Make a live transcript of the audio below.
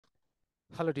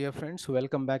Hello, dear friends.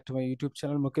 Welcome back to my YouTube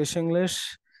channel, Mukesh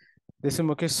English. This is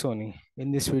Mukesh Soni. In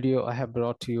this video, I have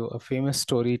brought to you a famous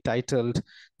story titled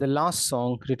The Last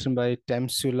Song, written by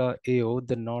Temsula AO,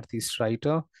 the Northeast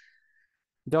writer.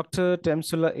 Dr.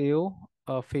 Temsula AO,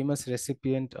 a famous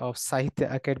recipient of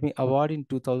Sahitya Academy Award in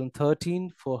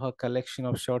 2013 for her collection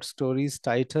of short stories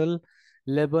titled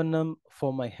Lebanon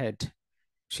for My Head.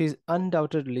 She is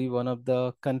undoubtedly one of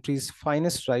the country's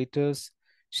finest writers.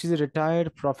 She's a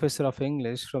retired professor of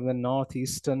English from the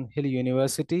Northeastern Hill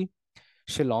University,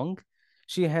 Shillong.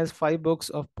 She has 5 books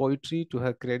of poetry to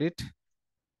her credit.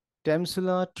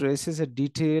 Tamsula traces a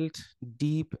detailed,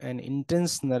 deep, and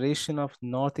intense narration of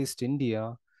Northeast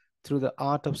India through the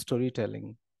art of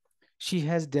storytelling. She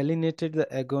has delineated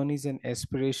the agonies and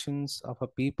aspirations of a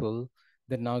people,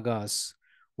 the Nagas,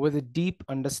 with a deep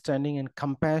understanding and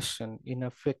compassion in her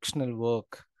fictional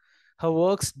work. Her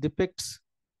works depicts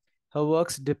Her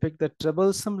works depict the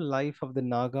troublesome life of the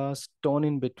Nagas torn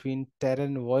in between terror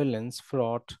and violence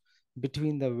fraught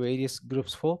between the various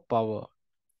groups for power.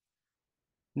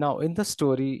 Now, in the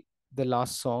story, The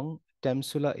Last Song,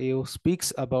 Tamsula Ao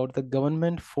speaks about the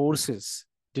government forces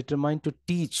determined to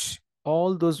teach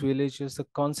all those villagers the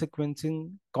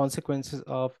consequences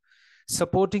of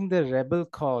supporting the rebel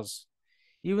cause.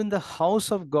 Even the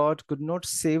house of God could not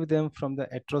save them from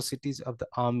the atrocities of the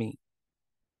army.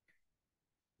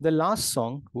 The last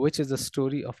song, which is the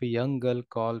story of a young girl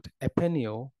called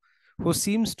Epenio, who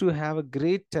seems to have a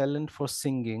great talent for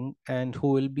singing and who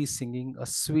will be singing a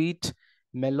sweet,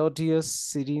 melodious,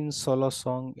 serene solo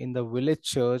song in the village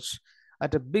church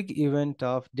at a big event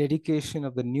of dedication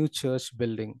of the new church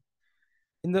building.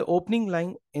 In the opening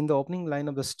line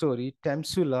of the story,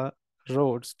 Tamsula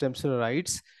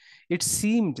writes, "It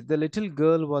seemed the little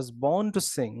girl was born to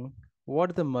sing.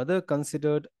 What the mother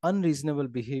considered unreasonable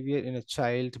behavior in a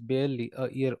child barely a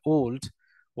year old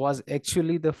was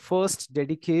actually the first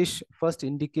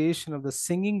indication of the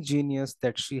singing genius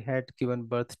that she had given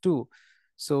birth to.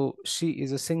 So she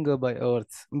is a singer by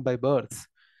birth.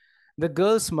 The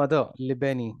girl's mother,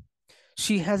 Libeni,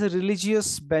 she has a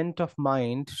religious bent of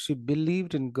mind. She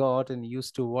believed in God and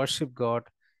used to worship God.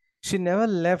 She never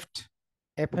left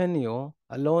Epenio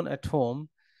alone at home.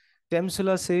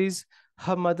 Temsula says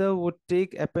her mother would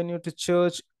take Epenio to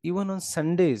church even on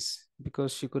Sundays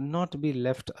because she could not be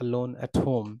left alone at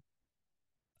home.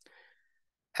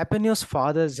 Epenio's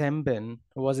father, Zemben,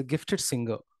 was a gifted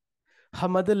singer. Her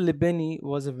mother, Libeni,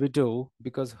 was a widow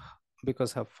because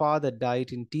her father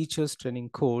died in teacher's training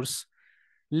course.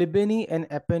 Libeni and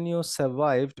Epenio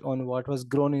survived on what was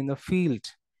grown in the field.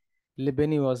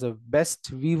 Libeni was a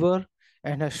best weaver,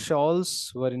 and her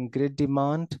shawls were in great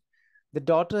demand. The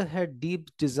daughter had deep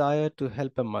desire to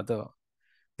help her mother.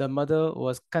 The mother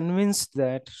was convinced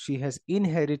that she has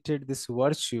inherited this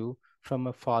virtue from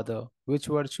her father. Which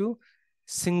virtue?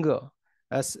 Singer,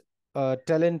 as a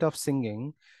talent of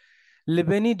singing.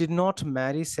 Libeni did not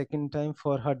marry second time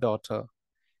for her daughter.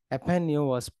 Epenio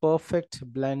was perfect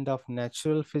blend of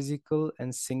natural physical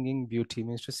and singing beauty.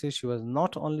 Means to say she was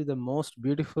not only the most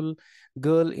beautiful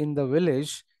girl in the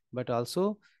village, but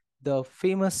also the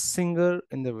famous singer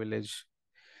in the village.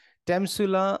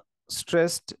 Tamsula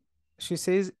stressed, she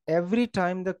says, every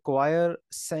time the choir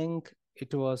sang,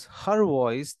 it was her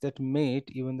voice that made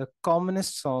even the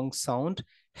commonest song sound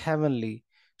heavenly.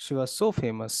 She was so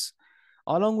famous.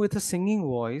 Along with her singing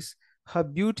voice, her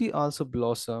beauty also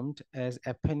blossomed as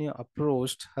Epenio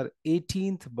approached her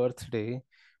 18th birthday,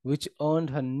 which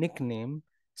earned her nickname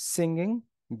Singing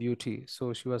Beauty.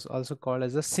 So she was also called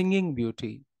as a Singing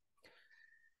Beauty.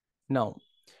 Now,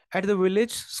 at the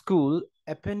village school,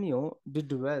 Epenio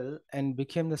did well and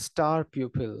became the star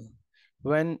pupil.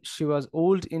 When she was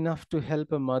old enough to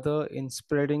help her mother in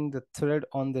spreading the thread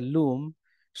on the loom,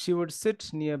 she would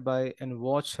sit nearby and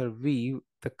watch her weave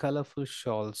the colorful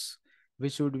shawls,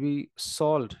 which would be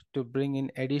sold to bring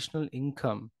in additional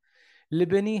income.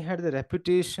 Libeni had the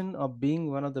reputation of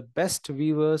being one of the best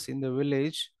weavers in the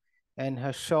village, and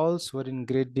her shawls were in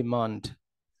great demand.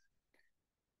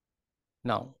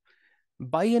 Now,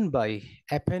 by and by,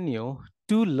 Epenio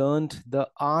too learned the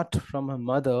art from her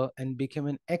mother and became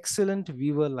an excellent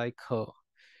weaver like her.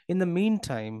 In the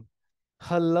meantime,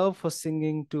 her love for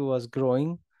singing too was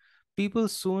growing. People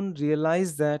soon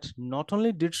realized that not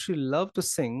only did she love to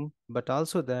sing, but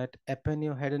also that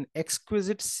Epenio had an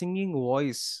exquisite singing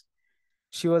voice.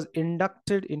 She was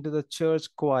inducted into the church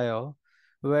choir,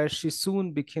 where she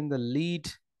soon became the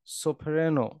lead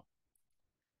soprano.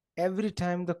 Every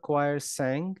time the choir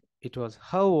sang, it was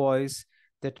her voice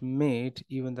that made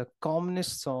even the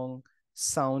commonest song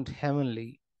sound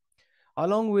heavenly.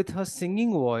 Along with her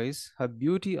singing voice, her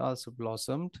beauty also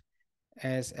blossomed.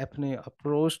 as Apne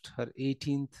approached her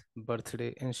 18th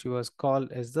birthday, and she was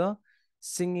called as the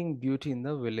singing beauty in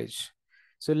the village.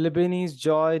 So Libani's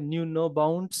joy knew no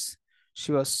bounds.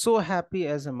 She was so happy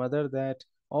as a mother that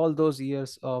all those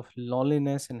years of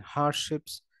loneliness and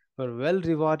hardships were well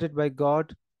rewarded by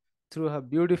God through her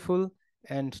beautiful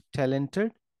and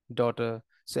talented daughter.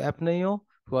 So Apneo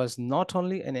was not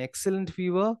only an excellent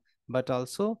weaver, but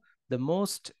also the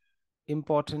most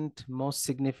important, most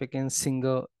significant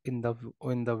singer in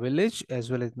the village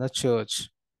as well as in the church.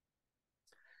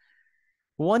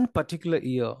 One particular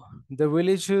year, the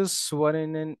villagers were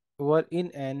in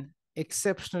an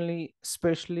exceptionally,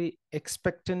 especially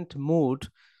expectant mood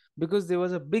because there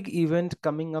was a big event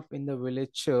coming up in the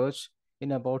village church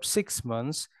in about 6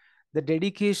 months, the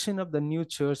dedication of the new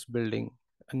church building.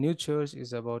 A new church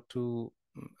is about to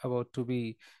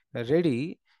be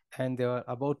ready and they are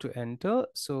about to enter.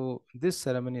 So this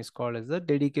ceremony is called as the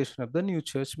dedication of the new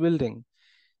church building.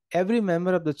 Every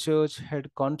member of the church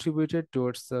had contributed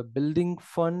towards the building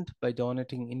fund by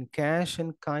donating in cash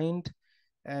and kind,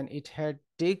 and it had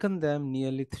taken them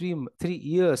nearly 3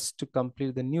 years to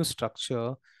complete the new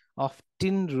structure of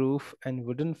tin roof and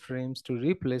wooden frames to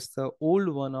replace the old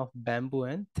one of bamboo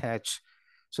and thatch.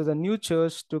 So the new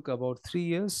church took about 3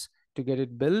 years to get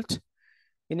it built.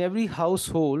 In every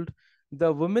household,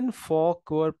 the women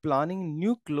folk were planning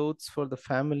new clothes for the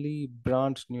family,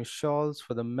 brand new shawls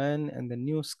for the men, and the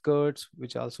new skirts,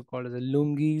 which are also called as the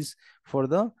lungis, for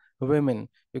the women,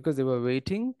 because they were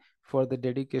waiting for the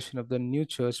dedication of the new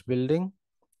church building.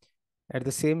 At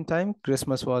the same time,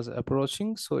 Christmas was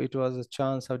approaching, so it was a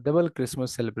chance of double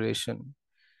Christmas celebration.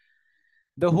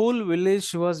 The whole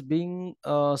village was being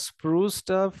spruced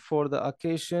up for the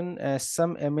occasion as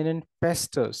some eminent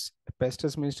pastors.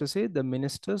 Pastors means to say the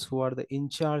ministers who are the in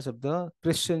charge of the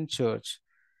Christian church.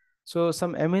 So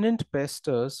some eminent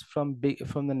pastors from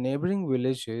the neighboring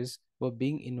villages were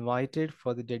being invited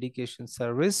for the dedication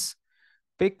service.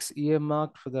 Pigs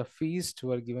earmarked for the feast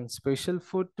were given special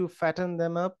food to fatten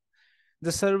them up.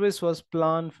 The service was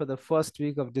planned for the first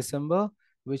week of December,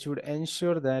 which would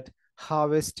ensure that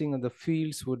harvesting of the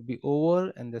fields would be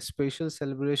over and the special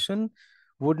celebration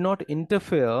would not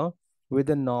interfere with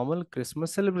the normal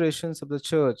Christmas celebrations of the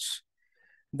church.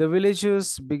 The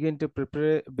villagers begin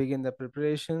the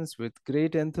preparations with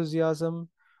great enthusiasm,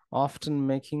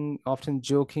 often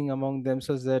joking among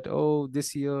themselves that, oh,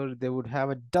 this year they would have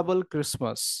a double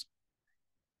Christmas.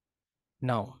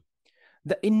 Now,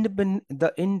 the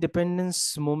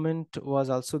independence movement was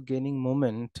also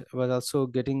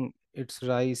getting its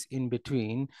rise in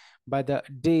between. By the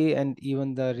day, and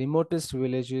even the remotest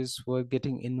villages were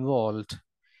getting involved,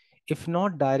 if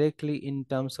not directly in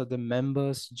terms of the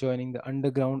members joining the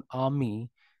underground army,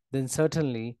 then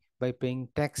certainly by paying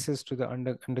taxes to the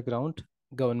underground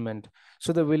government.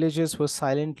 So the villagers were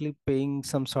silently paying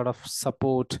some sort of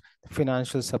support,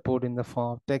 financial support in the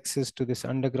form of taxes to this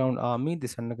underground army,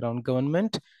 this underground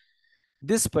government.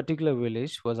 This particular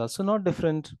village was also not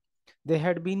different. They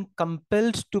had been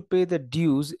compelled to pay the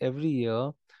dues every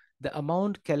year. The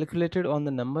amount calculated on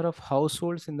the number of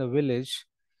households in the village.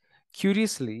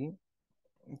 Curiously,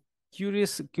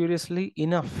 curiously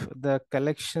enough, the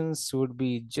collections would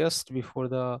be just before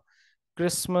the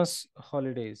Christmas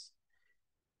holidays.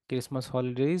 Christmas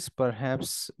holidays,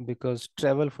 perhaps because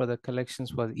travel for the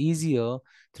collections was easier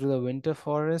through the winter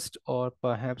forest, or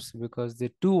perhaps because they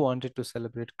too wanted to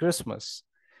celebrate Christmas.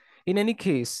 In any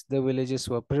case, the villages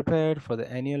were prepared for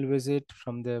the annual visit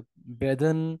from the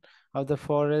Bedouin of the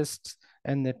forests,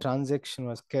 and the transaction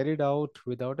was carried out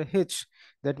without a hitch.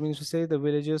 That means to say the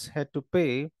villagers had to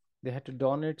pay, they had to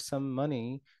donate some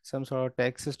money, some sort of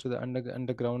taxes to the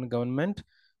underground government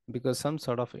because some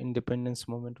sort of independence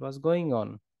movement was going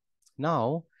on.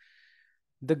 Now,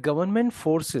 the government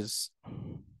forces,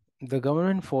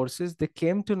 they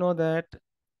came to know that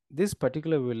this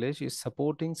particular village is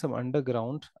supporting some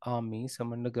underground army,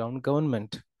 some underground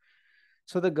government.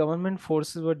 So the government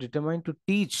forces were determined to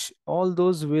teach all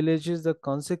those villages the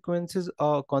consequences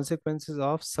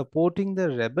of supporting the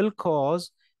rebel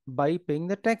cause by paying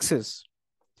the taxes.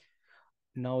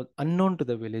 Now, unknown to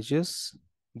the villagers,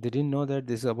 they didn't know that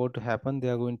this is about to happen. They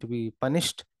are going to be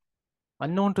punished.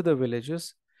 Unknown to the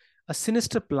villagers, a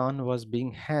sinister plan was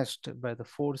being hatched by the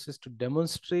forces to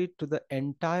demonstrate to the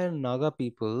entire Naga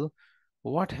people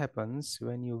what happens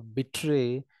when you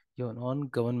betray your own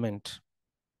government.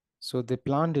 So they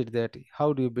planned it that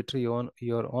how do you betray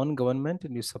your own government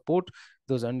and you support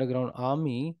those underground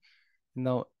army.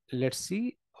 Now let's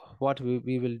see what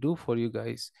we will do for you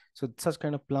guys. So such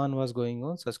kind of plan was going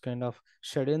on, such kind of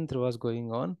षड्यंत्र was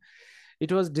going on.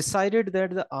 It was decided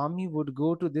that the army would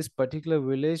go to this particular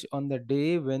village on the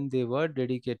day when they were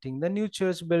dedicating the new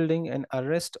church building and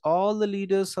arrest all the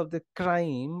leaders of the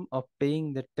crime of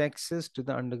paying the taxes to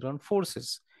the underground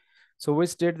forces. So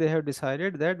which date they have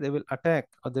decided that they will attack,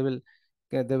 or they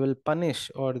will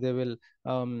punish, or they will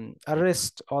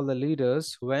arrest all the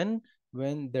leaders when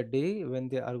the day when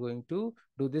they are going to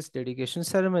do this dedication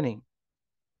ceremony.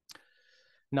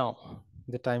 Now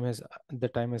the time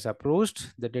has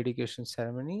approached the dedication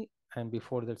ceremony, and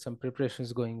before that some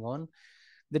preparations going on.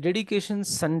 The dedication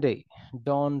Sunday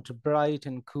dawned bright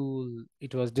and cool.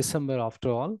 It was December after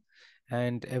all,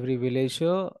 and every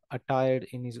villager, attired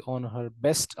in his own or her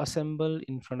best, assembled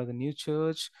in front of the new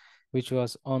church, which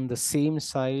was on the same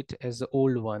site as the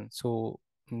old one. So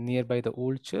nearby the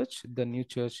old church, the new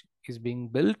church is being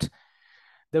built.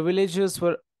 The villagers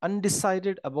were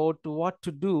undecided about what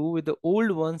to do with the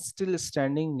old one still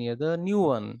standing near the new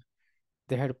one.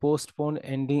 They had postponed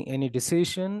ending any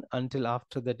decision until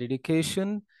after the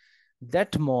dedication.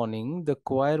 That morning, the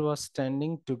choir was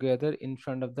standing together in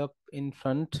front of the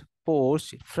front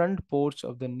porch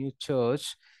of the new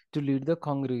church to lead the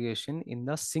congregation in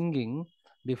the singing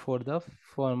before the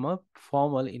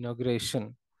formal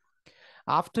inauguration.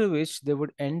 After which they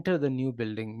would enter the new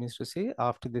building, means to say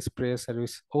after this prayer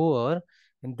service over,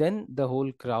 and then the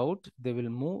whole crowd they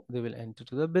will enter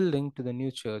to the building, to the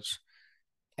new church.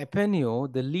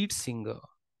 Epenio, the lead singer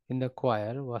in the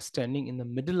choir, was standing in the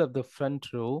middle of the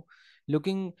front row,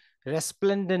 looking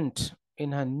resplendent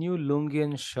in her new lungi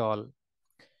and shawl.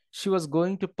 She was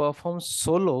going to perform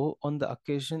solo on the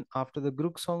occasion after the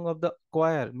group song of the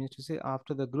choir. Means to say,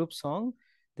 after the group song,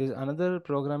 there's another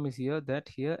program is here, that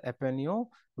here Epenio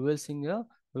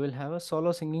will have a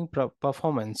solo singing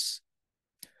performance.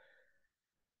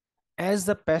 As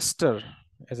the pastor,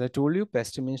 as I told you,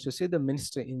 pastor means to say the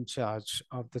minister in charge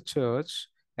of the church.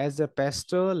 As the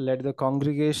pastor led the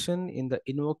congregation in the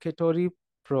invocatory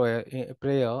prayer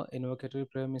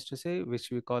means to say,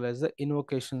 which we call as the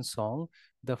invocation song,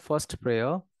 the first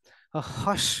prayer, a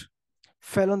hush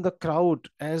fell on the crowd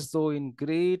as though in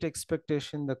great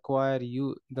expectation the choir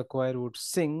would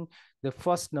sing the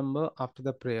first number after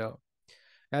the prayer.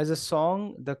 As a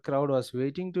song the crowd was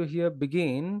waiting to hear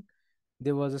begin,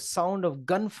 there was a sound of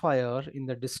gunfire in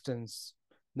the distance.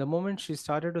 The moment she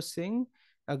started to sing,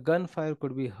 a gunfire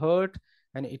could be heard,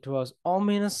 and it was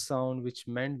ominous sound which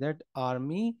meant that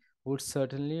army would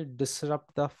certainly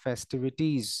disrupt the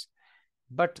festivities.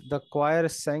 But the choir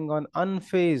sang on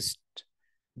unfazed,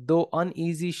 though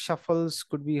uneasy shuffles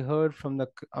could be heard from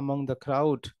among the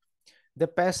crowd. The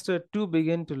pastor too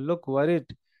began to look worried.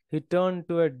 He turned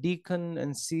to a deacon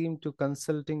and seemed to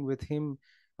consulting with him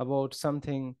about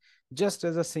something. Just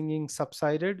as the singing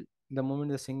subsided, the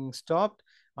moment the singing stopped,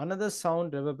 another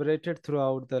sound reverberated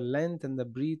throughout the length and the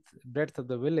breadth of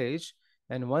the village,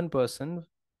 and one person,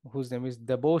 whose name is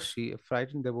Deboshi, a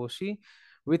frightened Deboshi,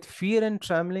 with fear and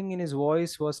trembling in his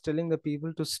voice, was telling the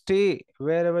people to stay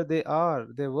wherever they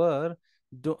were,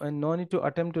 and no need to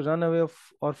attempt to run away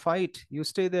or fight. You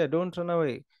stay there, don't run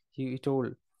away, he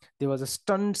told. There was a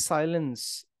stunned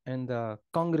silence, and the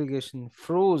congregation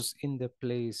froze in their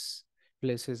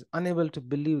places, unable to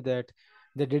believe that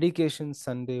the dedication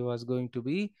Sunday was going to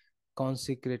be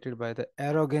consecrated by the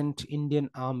arrogant Indian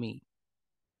army.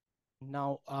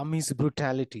 Now, army's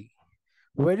brutality.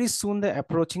 Very soon, the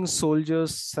approaching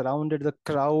soldiers surrounded the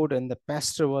crowd, and the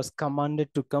pastor was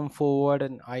commanded to come forward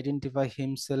and identify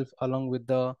himself along with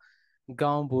the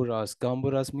Gamburas.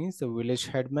 Gamburas means the village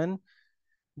headman.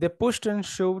 They pushed and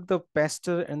shoved the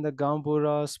pastor and the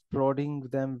Gamburas, prodding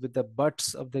them with the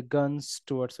butts of the guns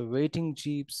towards the waiting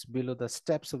jeeps below the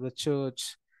steps of the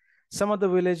church. Some of the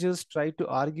villagers tried to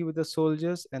argue with the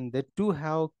soldiers, and they too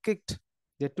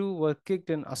were kicked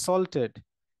and assaulted.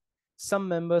 Some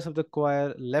members of the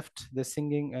choir left the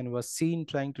singing and were seen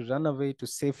trying to run away to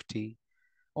safety.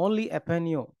 Only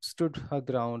Epenio stood her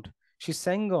ground. She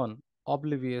sang on,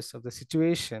 oblivious of the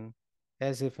situation,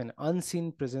 as if an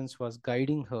unseen presence was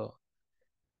guiding her.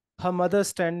 Her mother,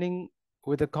 standing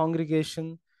with the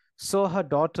congregation, saw her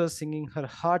daughter singing her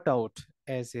heart out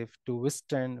as if to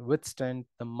withstand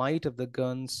the might of the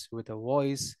guns with a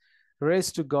voice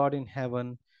raised to God in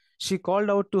heaven. She called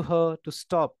out to her to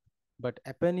stop, but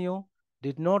Epenio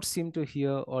did not seem to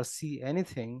hear or see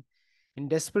anything. In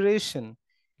desperation,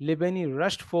 Libeni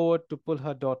rushed forward to pull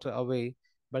her daughter away,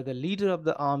 but the leader of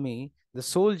the army, the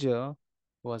soldier,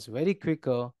 was very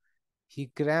quicker.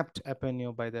 He grabbed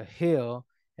Epenio by the hair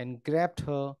and dragged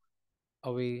her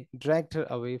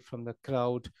away from the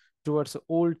crowd towards the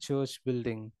old church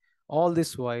building. All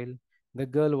this while, the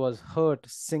girl was heard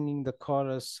singing the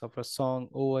chorus of her song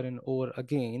over and over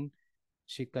again.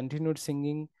 She continued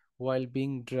singing while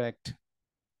being dragged.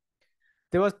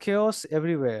 There was chaos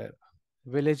everywhere.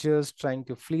 Villagers trying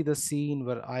to flee the scene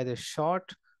were either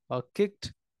shot or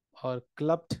kicked or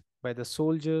clubbed by the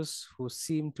soldiers who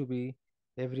seemed to be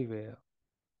everywhere.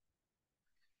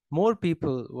 More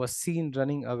people were seen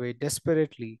running away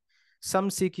desperately, some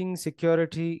seeking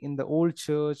security in the old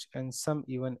church, and some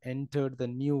even entered the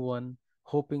new one,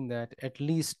 hoping that at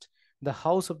least the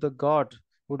house of the god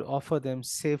would offer them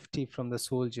safety from the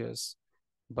soldiers.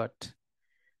 But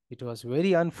it was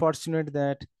very unfortunate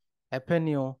that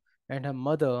Epenio and her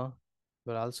mother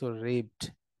were also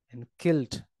raped and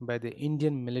killed by the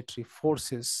Indian military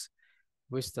forces,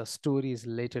 which the story is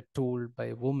later told by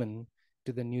a woman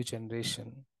to the new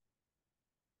generation.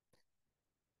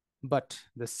 But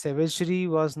the savagery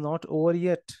was not over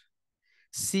yet.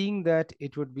 Seeing that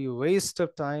it would be a waste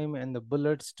of time and the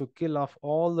bullets to kill off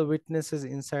all the witnesses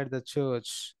inside the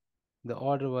church, the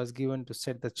order was given to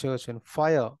set the church on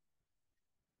fire.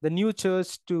 The new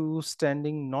church, too,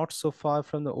 standing not so far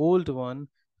from the old one,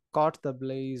 caught the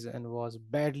blaze and was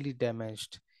badly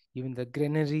damaged. Even the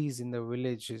granaries in the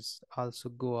villages also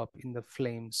go up in the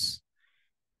flames.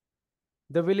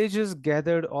 The villagers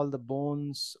gathered all the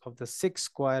bones of the 6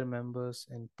 choir members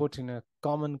and put in a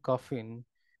common coffin,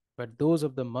 but those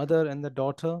of the mother and the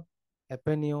daughter,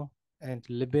 Epenio and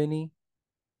Libeni,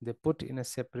 they put in a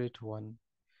separate one.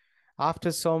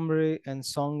 After sombre and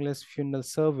songless funeral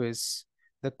service,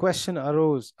 the question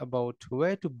arose about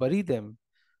where to bury them,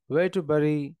 where to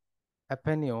bury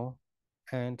Epenio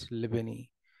and Libeni.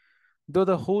 Though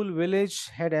the whole village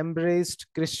had embraced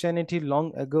Christianity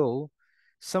long ago,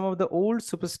 some of the old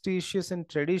superstitions and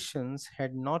traditions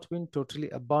had not been totally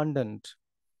abandoned.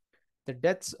 The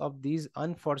deaths of these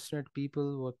unfortunate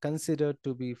people were considered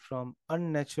to be from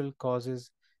unnatural causes,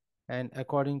 and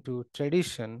according to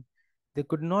tradition, they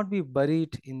could not be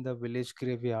buried in the village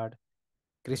graveyard,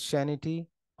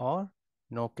 Christianity or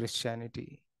no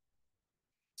Christianity.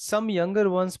 Some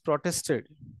younger ones protested.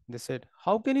 They said,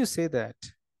 "How can you say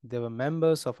that? They were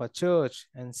members of a church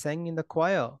and sang in the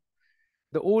choir."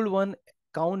 The old one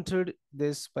countered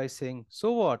this by saying,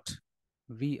 "So what?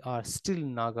 We are still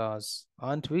Nagas,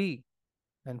 aren't we?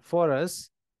 And for us,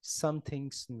 some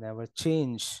things never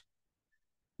change."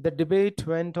 The debate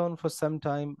went on for some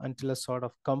time until a sort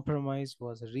of compromise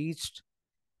was reached.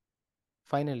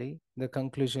 Finally, the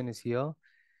conclusion is here.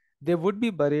 They would be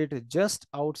buried just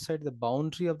outside the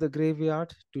boundary of the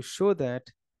graveyard to show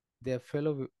that their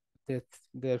fellow their,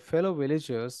 their fellow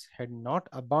villagers had not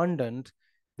abandoned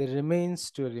their remains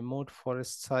to a remote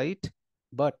forest site,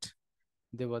 but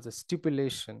there was a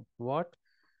stipulation. What?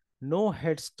 No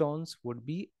headstones would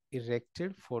be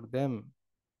erected for them.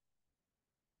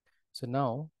 So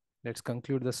now let's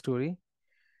conclude the story.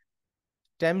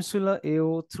 Temsula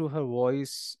Ao, through her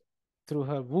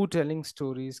Wu-telling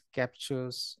stories,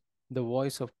 captures the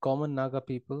voice of common Naga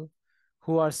people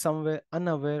who are somewhere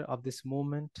unaware of this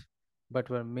moment but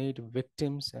were made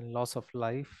victims and loss of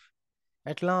life.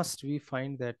 At last, we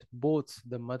find that both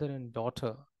the mother and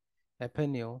daughter,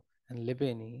 Epenio and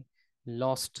Libeni,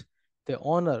 lost their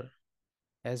honor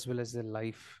as well as their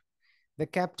life. The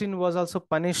captain was also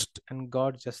punished and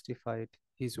God justified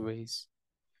his ways.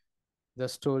 The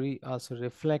story also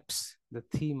reflects the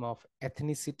theme of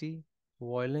ethnicity,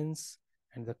 violence,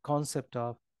 and the concept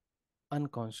of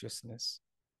unconsciousness.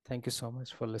 Thank you so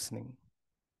much for listening.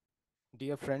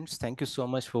 Dear friends, thank you so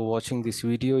much for watching this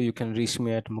video. You can reach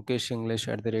me at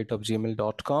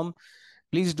mukeshenglish@gmail.com.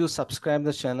 Please do subscribe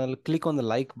the channel, click on the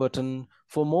like button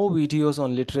for more videos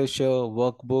on literature,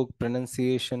 workbook,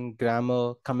 pronunciation,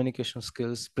 grammar, communication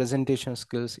skills, presentation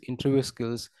skills, interview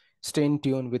skills. Stay in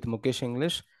tune with Mukesh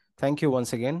English. Thank you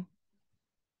once again.